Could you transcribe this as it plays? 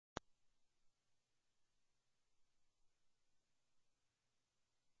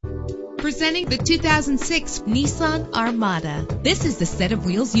Presenting the 2006 Nissan Armada. This is the set of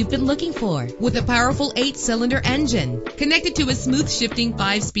wheels you've been looking for, with a powerful 8-cylinder engine connected to a smooth shifting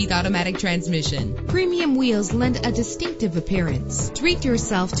 5-speed automatic transmission. Premium wheels lend a distinctive appearance. Treat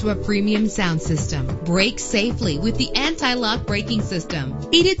yourself to a premium sound system. Brake safely with the anti-lock braking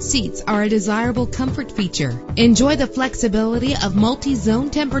system. Heated seats are a desirable comfort feature. Enjoy the flexibility of multi-zone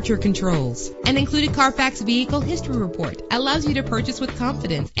temperature controls. An included Carfax Vehicle History Report allows you to purchase with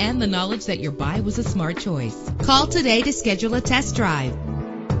confidence and the knowledge that your buy was a smart choice. Call today to schedule a test drive.